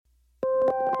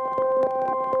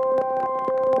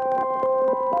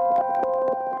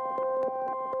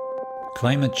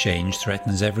Climate change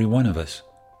threatens every one of us.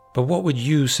 But what would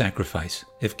you sacrifice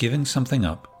if giving something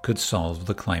up could solve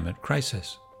the climate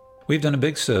crisis? We've done a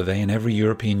big survey in every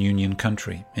European Union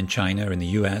country, in China, in the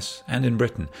US, and in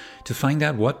Britain, to find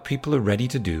out what people are ready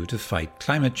to do to fight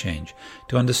climate change,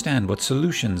 to understand what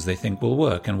solutions they think will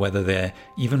work and whether they're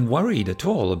even worried at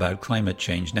all about climate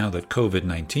change now that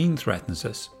COVID-19 threatens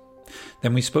us.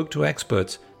 Then we spoke to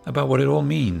experts about what it all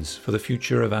means for the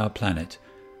future of our planet.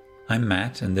 I'm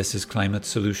Matt, and this is Climate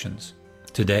Solutions.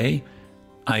 Today,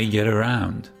 I get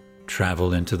around,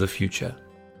 travel into the future.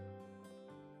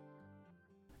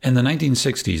 In the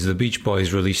 1960s, the Beach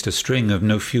Boys released a string of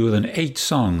no fewer than 8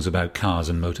 songs about cars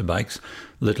and motorbikes.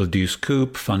 Little Deuce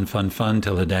Coupe, Fun, Fun, Fun,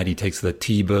 Till Her Daddy Takes the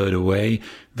T-Bird Away,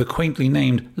 the quaintly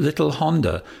named Little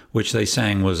Honda, which they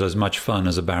sang was as much fun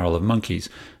as a barrel of monkeys,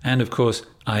 and of course,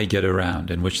 I Get Around,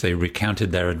 in which they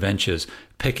recounted their adventures,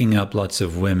 picking up lots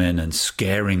of women and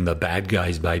scaring the bad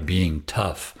guys by being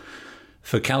tough.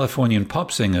 For Californian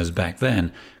pop singers back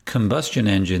then, combustion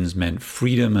engines meant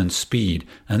freedom and speed,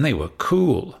 and they were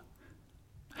cool.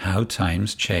 How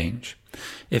times change.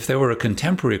 If there were a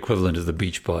contemporary equivalent of the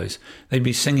Beach Boys, they'd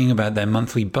be singing about their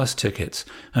monthly bus tickets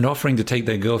and offering to take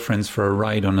their girlfriends for a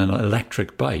ride on an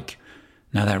electric bike.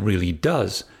 Now that really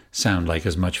does sound like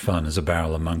as much fun as a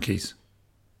barrel of monkeys.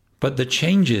 But the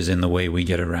changes in the way we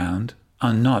get around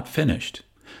are not finished.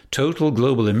 Total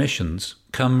global emissions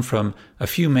come from a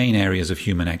few main areas of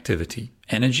human activity: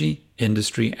 energy,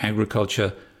 industry,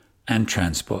 agriculture, and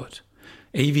transport.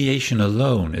 Aviation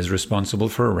alone is responsible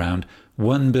for around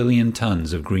 1 billion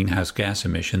tons of greenhouse gas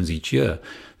emissions each year.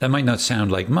 That might not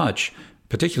sound like much,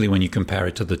 particularly when you compare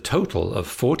it to the total of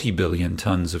 40 billion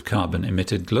tons of carbon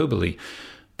emitted globally,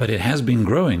 but it has been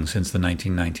growing since the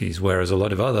 1990s, whereas a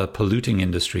lot of other polluting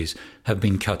industries have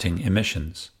been cutting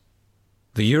emissions.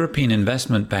 The European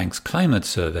Investment Bank's climate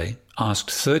survey asked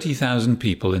 30,000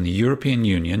 people in the European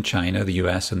Union, China, the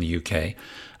US, and the UK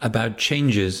about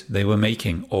changes they were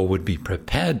making or would be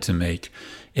prepared to make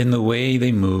in the way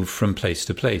they move from place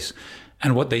to place,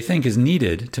 and what they think is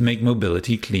needed to make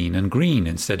mobility clean and green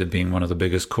instead of being one of the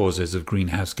biggest causes of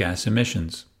greenhouse gas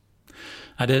emissions.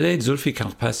 Adelaide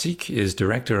Zulfikar-Pasik is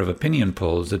Director of Opinion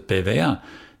Polls at BVA,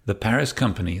 the Paris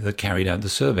company that carried out the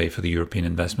survey for the European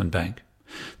Investment Bank.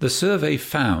 The survey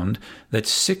found that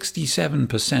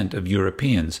 67% of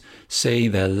Europeans say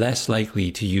they're less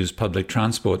likely to use public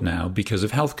transport now because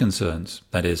of health concerns.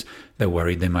 That is, they're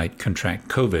worried they might contract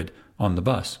COVID on the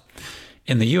bus.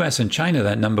 In the US and China,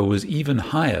 that number was even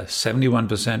higher,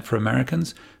 71% for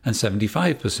Americans and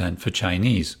 75% for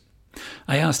Chinese.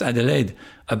 I asked Adelaide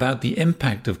about the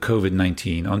impact of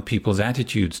COVID-19 on people's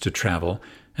attitudes to travel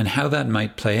and how that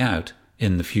might play out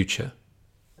in the future.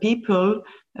 People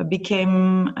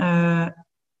became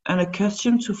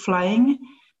unaccustomed to flying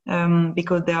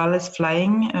because there are less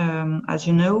flying, as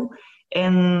you know.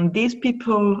 And these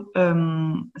people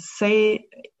say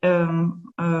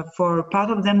for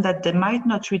part of them that they might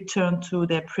not return to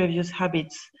their previous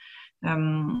habits.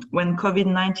 When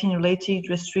COVID-19 related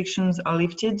restrictions are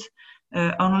lifted,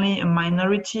 only a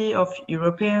minority of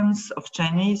Europeans, of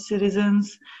Chinese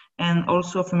citizens, and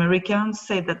also of Americans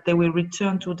say that they will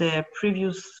return to their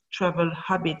previous travel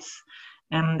habits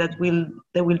and that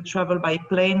they will travel by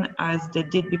plane as they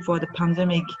did before the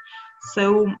pandemic.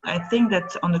 So I think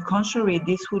that on the contrary,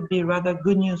 this would be rather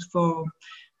good news for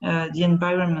the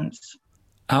environment.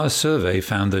 Our survey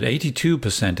found that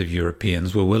 82% of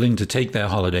Europeans were willing to take their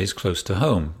holidays close to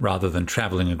home rather than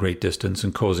traveling a great distance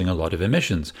and causing a lot of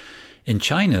emissions. In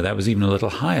China, that was even a little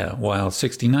higher, while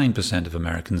 69% of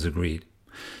Americans agreed.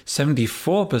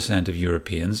 74% of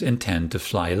Europeans intend to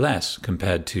fly less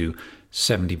compared to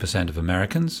 70% of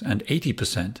Americans and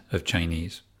 80% of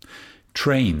Chinese.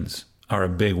 Trains are a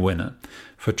big winner.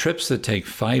 For trips that take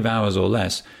 5 hours or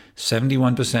less,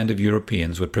 71% of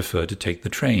Europeans would prefer to take the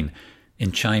train.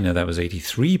 In China, that was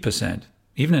 83%.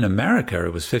 Even in America,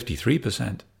 it was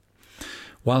 53%.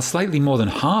 While slightly more than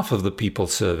half of the people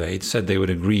surveyed said they would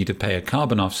agree to pay a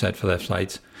carbon offset for their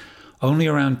flights, only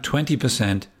around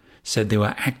 20% said they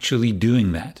were actually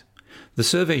doing that. The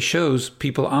survey shows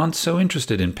people aren't so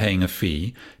interested in paying a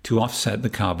fee to offset the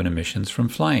carbon emissions from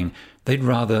flying. They'd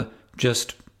rather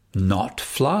just not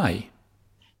fly.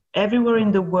 Everywhere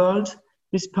in the world,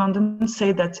 respondents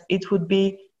say that it would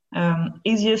be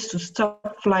easiest to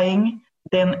stop flying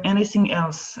than anything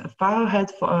else, far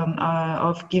ahead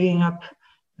of giving up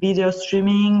video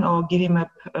streaming or giving up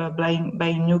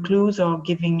buying new clothes or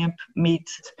giving up meat.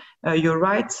 You're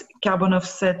right, carbon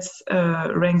offsets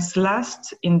ranks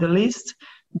last in the list,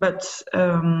 but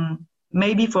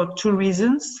maybe for 2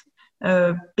 reasons.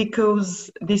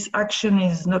 Because this action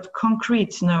is not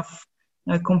concrete enough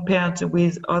compared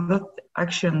with other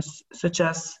actions such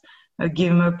as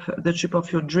giving up the trip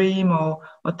of your dream or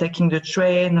taking the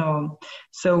train.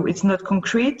 So it's not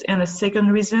concrete. And a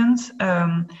second reason,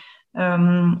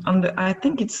 I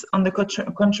think it's on the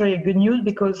contrary good news,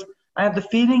 because I have the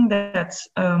feeling that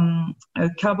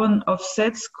carbon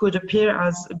offsets could appear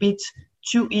as a bit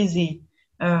too easy,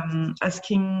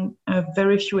 asking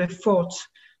very few efforts.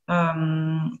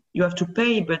 You have to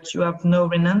pay, but you have no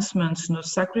renouncement, no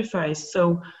sacrifice.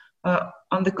 So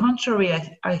on the contrary,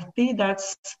 I see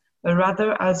that's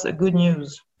rather as a good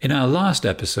news. In our last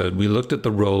episode, we looked at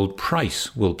the role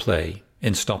price will play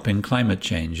in stopping climate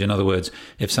change. In other words,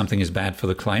 if something is bad for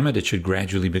the climate, it should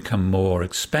gradually become more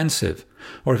expensive.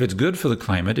 Or if it's good for the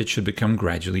climate, it should become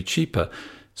gradually cheaper,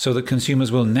 so that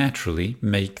consumers will naturally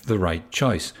make the right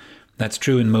choice. That's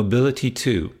true in mobility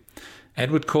too.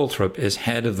 Edward Calthorpe is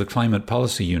head of the Climate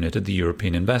Policy Unit at the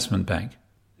European Investment Bank.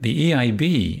 The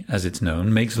EIB, as it's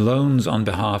known, makes loans on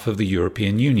behalf of the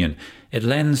European Union. It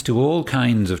lends to all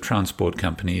kinds of transport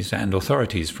companies and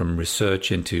authorities, from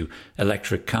research into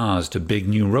electric cars to big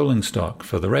new rolling stock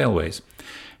for the railways.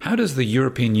 How does the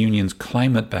European Union's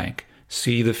Climate Bank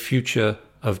see the future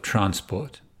of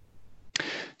transport?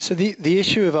 So the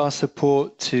issue of our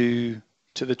support to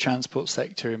the transport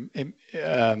sector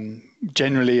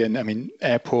generally, and I mean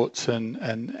airports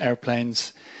and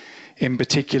airplanes in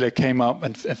particular, came up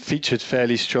and featured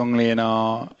fairly strongly in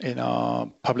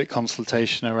our public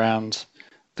consultation around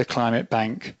the Climate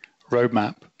Bank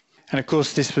roadmap. And of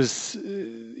course, this was,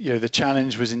 the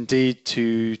challenge was indeed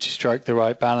to strike the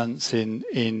right balance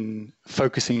in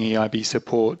focusing EIB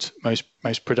support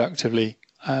most productively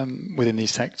within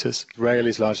these sectors. Rail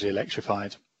is largely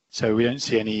electrified, so we don't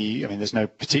see there's no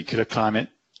particular climate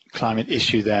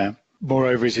issue there.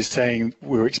 Moreover, as you're saying,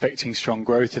 we're expecting strong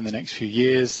growth in the next few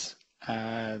years.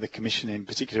 The Commission, in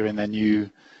particular, in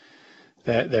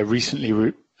their recently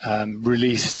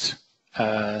released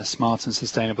smart and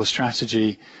sustainable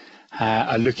strategy,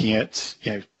 are looking at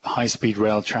high-speed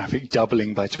rail traffic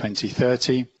doubling by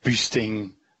 2030,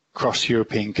 boosting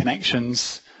cross-European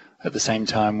connections. At the same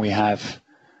time, we have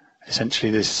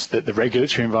essentially the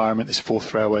regulatory environment, this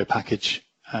fourth railway package,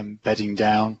 bedding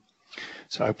down,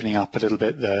 so opening up a little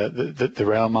bit the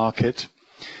rail market.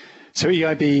 So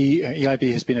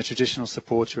EIB has been a traditional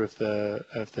supporter of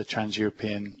the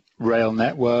Trans-European rail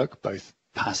network, both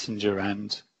passenger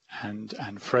and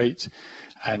freight,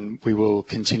 and we will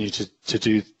continue to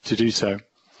do so.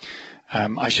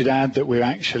 I should add that we're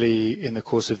actually, in the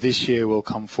course of this year, will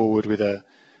come forward with a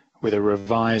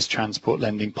revised transport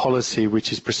lending policy,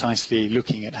 which is precisely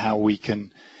looking at how we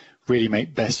can really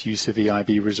make best use of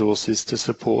EIB resources to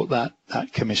support that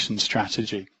Commission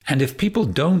strategy. And if people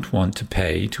don't want to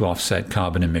pay to offset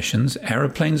carbon emissions,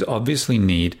 aeroplanes obviously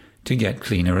need to get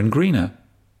cleaner and greener.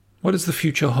 What does the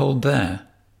future hold there?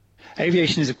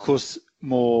 Aviation is, of course,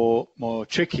 more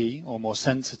tricky or more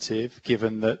sensitive,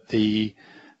 given that the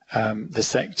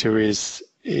sector is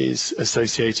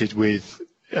associated with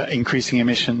increasing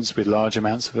emissions, with large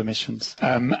amounts of emissions.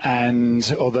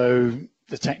 And although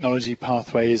the technology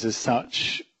pathway is as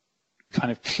such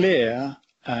kind of clear,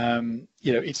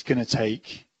 it's going to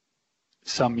take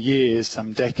some years,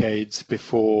 some decades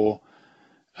before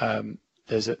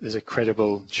there's a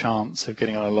credible chance of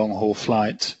getting on a long-haul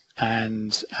flight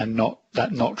and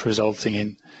not resulting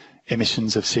in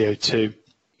emissions of CO2.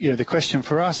 The question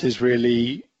for us is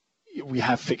really, we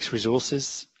have fixed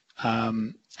resources.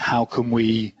 How can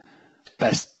we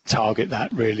best target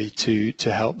that really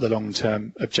to help the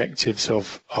long-term objectives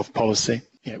of policy?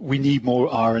 We need more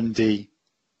R&D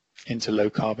into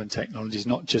low-carbon technologies,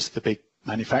 not just the big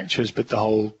manufacturers, but the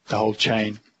whole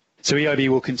chain. So EIB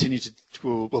will continue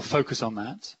will focus on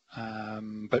that,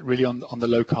 but really on the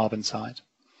low-carbon side,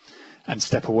 and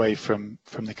step away from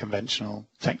the conventional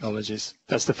technologies.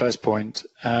 That's the first point.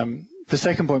 The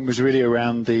second point was really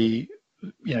around the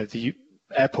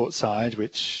airport side,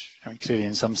 which clearly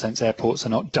in some sense airports are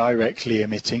not directly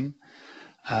emitting.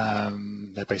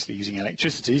 They're basically using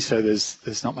electricity, so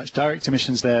there's not much direct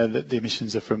emissions there. The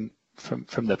emissions are from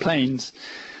the planes,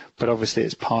 but obviously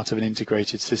it's part of an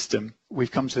integrated system. We've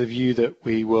come to the view that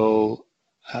we will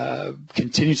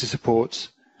continue to support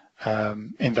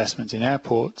investment in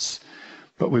airports,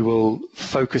 but we will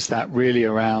focus that really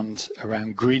around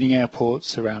greening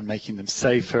airports, around making them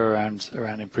safer,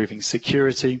 around improving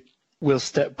security. We'll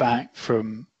step back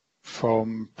from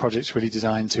projects really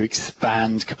designed to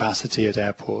expand capacity at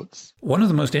airports. One of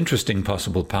the most interesting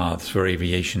possible paths for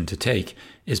aviation to take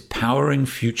is powering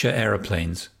future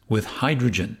aeroplanes with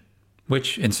hydrogen,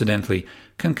 which, incidentally,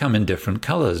 can come in different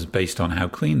colors based on how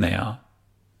clean they are.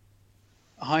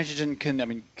 hydrogen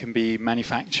can be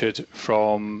manufactured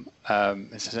from,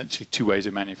 it's essentially two ways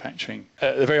of manufacturing.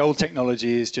 The very old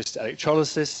technology is just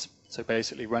electrolysis, so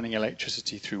basically running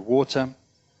electricity through water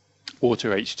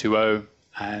H2O,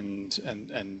 and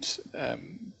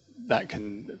that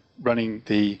can running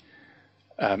the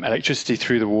electricity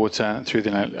through the water through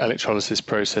the electrolysis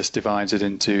process divides it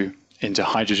into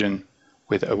hydrogen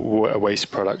with a waste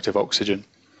product of oxygen.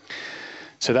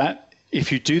 So that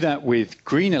if you do that with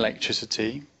green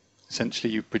electricity,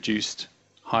 essentially you've produced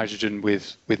hydrogen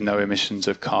with no emissions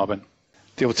of carbon.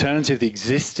 The alternative, the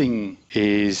existing,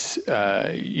 is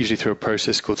usually through a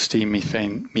process called steam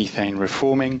methane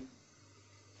reforming.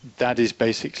 That is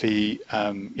basically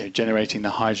generating the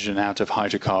hydrogen out of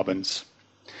hydrocarbons.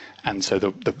 And so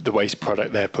the waste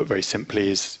product there, put very simply,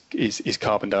 is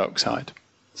carbon dioxide.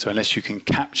 So unless you can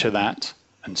capture that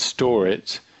and store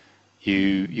it,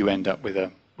 you end up with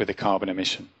a carbon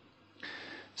emission.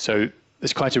 So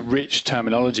there's quite a rich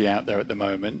terminology out there at the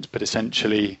moment, but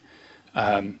essentially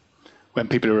when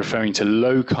people are referring to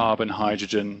low carbon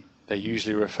hydrogen, they're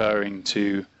usually referring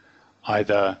to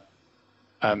either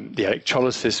the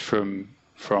electrolysis from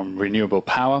renewable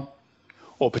power,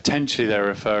 or potentially they're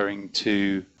referring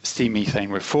to steam methane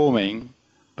reforming,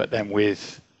 but then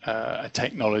with a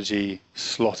technology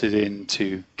slotted in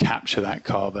to capture that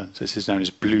carbon. So this is known as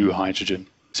blue hydrogen.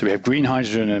 So we have green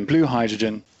hydrogen and blue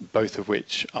hydrogen, both of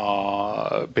which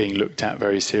are being looked at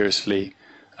very seriously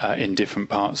in different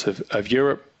parts of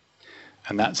Europe.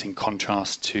 And that's in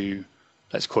contrast to,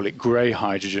 let's call it grey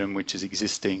hydrogen, which is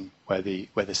existing where the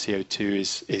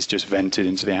CO2 is just vented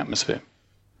into the atmosphere.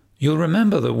 You'll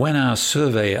remember that when our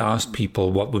survey asked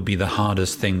people what would be the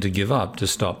hardest thing to give up to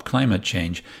stop climate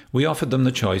change, we offered them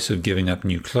the choice of giving up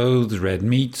new clothes, red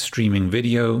meat, streaming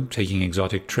video, taking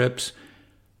exotic trips.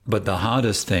 But the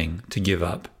hardest thing to give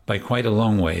up, by quite a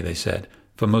long way, they said,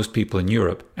 for most people in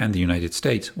Europe and the United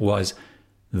States, was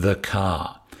the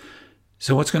car.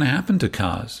 So what's going to happen to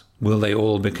cars? Will they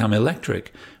all become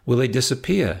electric? Will they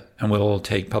disappear and we'll all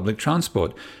take public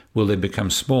transport? Will they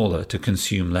become smaller to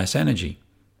consume less energy?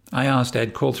 I asked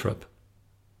Ed Calthorpe.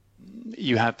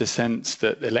 You have the sense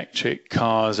that electric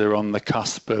cars are on the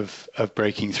cusp of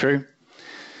breaking through.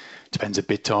 Depends a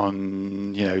bit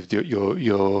on your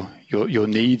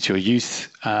needs, your use,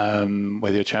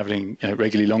 whether you're traveling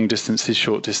regularly long distances,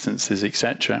 short distances,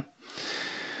 etc.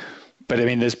 But I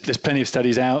mean, there's plenty of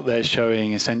studies out there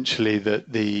showing essentially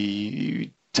that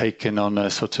taken on a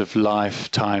sort of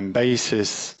lifetime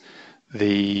basis,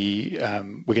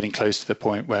 we're getting close to the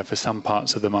point where for some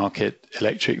parts of the market,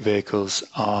 electric vehicles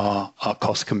are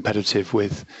cost competitive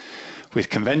with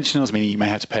conventionals. I mean, you may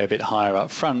have to pay a bit higher up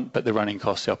front, but the running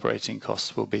costs, the operating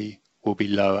costs will be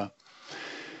lower.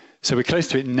 So we're close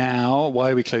to it now.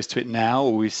 Why are we close to it now?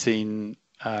 We've seen,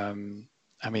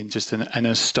 just an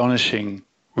astonishing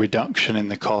reduction in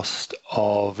the cost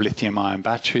of lithium-ion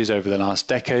batteries over the last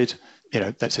decade.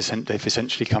 They've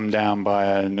essentially come down by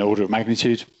an order of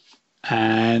magnitude.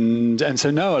 And so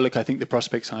no, look, I think the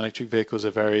prospects on electric vehicles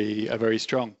are very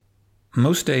strong.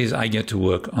 Most days I get to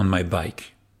work on my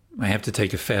bike. I have to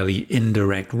take a fairly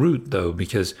indirect route, though,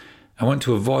 because I want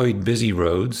to avoid busy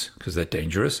roads, because they're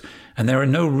dangerous, and there are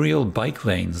no real bike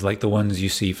lanes like the ones you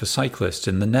see for cyclists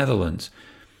in the Netherlands.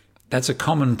 That's a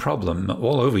common problem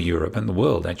all over Europe and the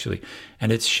world, actually,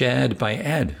 and it's shared by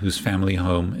Ed, whose family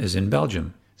home is in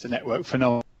Belgium. It's a network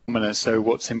phenomenon, so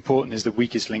what's important is the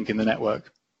weakest link in the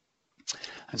network.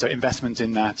 And so investment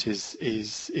in that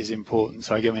is important.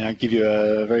 So I'll give you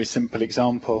a very simple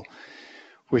example,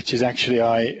 which is actually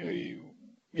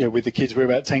with the kids, we're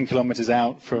about 10 kilometers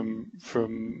out from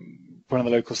one of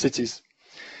the local cities.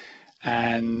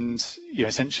 And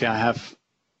essentially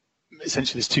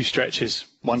there's two stretches.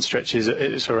 One stretch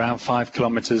is around 5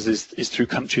 kilometers, is through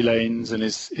country lanes and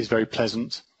is very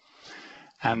pleasant.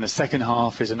 And the second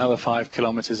half is another 5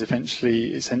 kilometers,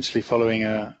 essentially following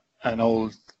an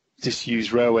old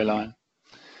disused railway line.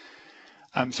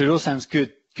 So it all sounds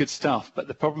good stuff, but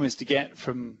the problem is to get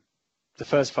from the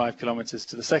first 5 kilometers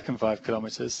to the second 5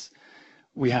 kilometers,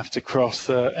 we have to cross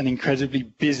an incredibly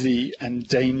busy and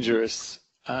dangerous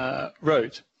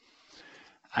road.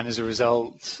 And as a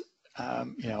result,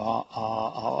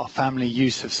 our family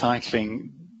use of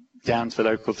cycling down to the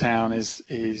local town is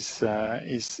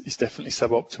definitely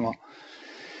suboptimal.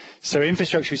 So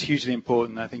infrastructure is hugely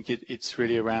important. I think it's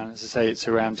really around, as I say, it's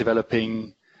around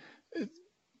developing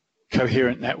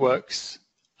coherent networks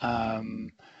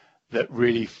that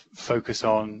really focus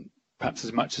on, perhaps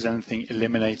as much as anything,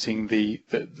 eliminating the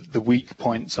weak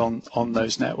points on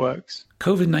those networks.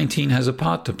 COVID-19 has a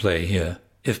part to play here.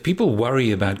 If people worry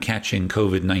about catching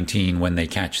COVID-19 when they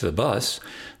catch the bus,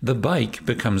 the bike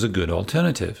becomes a good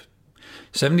alternative.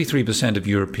 73% of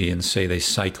Europeans say they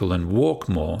cycle and walk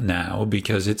more now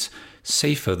because it's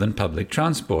safer than public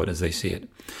transport as they see it.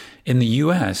 In the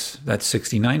US, that's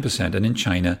 69%, and in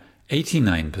China,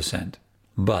 89%.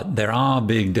 But there are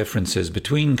big differences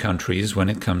between countries when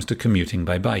it comes to commuting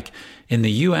by bike. In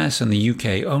the US and the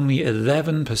UK, only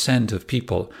 11% of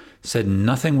people said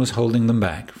nothing was holding them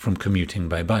back from commuting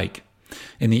by bike.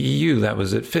 In the EU, that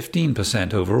was at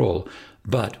 15% overall,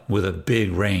 but with a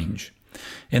big range.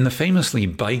 In the famously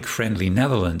bike-friendly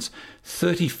Netherlands,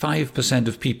 35%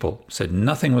 of people said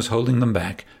nothing was holding them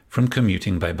back from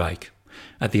commuting by bike.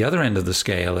 At the other end of the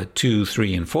scale, at 2,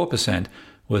 3, and 4%,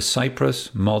 were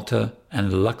Cyprus, Malta,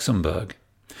 and Luxembourg.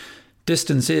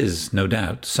 Distance is, no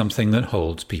doubt, something that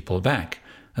holds people back,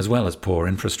 as well as poor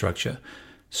infrastructure.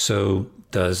 So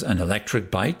does an electric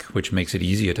bike, which makes it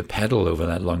easier to pedal over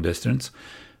that long distance,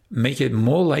 make it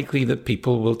more likely that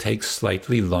people will take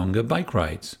slightly longer bike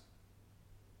rides?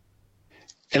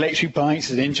 Electric bikes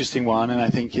is an interesting one, and I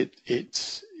think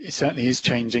it certainly is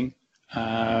changing.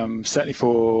 Certainly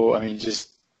for, just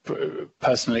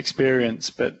personal experience,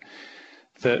 but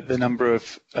the number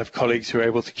of colleagues who are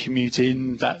able to commute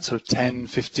in that sort of 10,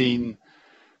 15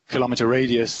 kilometre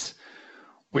radius,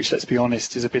 which, let's be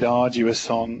honest, is a bit arduous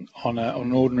on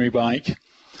an ordinary bike,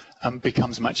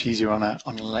 becomes much easier on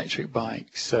an electric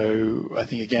bike. So I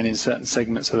think, again, in certain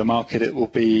segments of the market, it will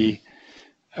be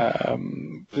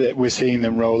we're seeing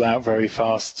them roll out very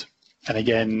fast. And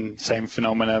again, same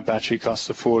phenomena, battery costs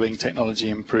are falling, technology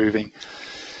improving.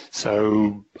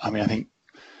 So, I think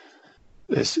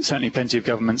there's certainly plenty of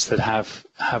governments that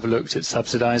have looked at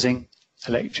subsidizing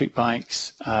electric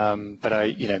bikes. But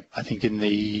I think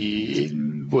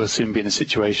we'll soon be in a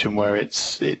situation where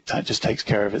that just takes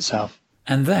care of itself.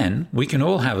 And then we can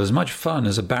all have as much fun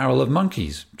as a barrel of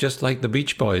monkeys, just like the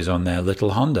Beach Boys on their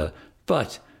little Honda,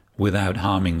 but without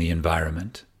harming the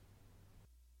environment.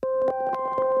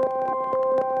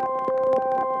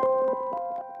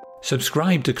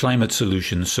 Subscribe to Climate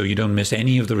Solutions so you don't miss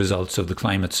any of the results of the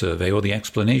climate survey or the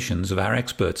explanations of our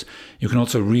experts. You can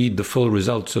also read the full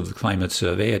results of the climate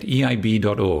survey at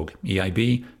eib.org,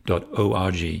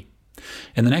 eib.org.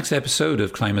 In the next episode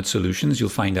of Climate Solutions, you'll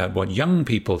find out what young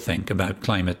people think about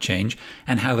climate change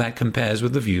and how that compares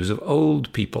with the views of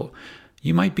old people.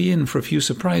 You might be in for a few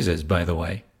surprises, by the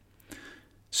way.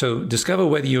 So discover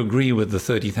whether you agree with the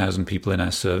 30,000 people in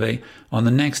our survey on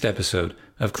the next episode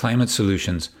of Climate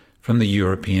Solutions from the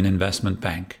European Investment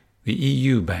Bank, the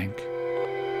EU Bank.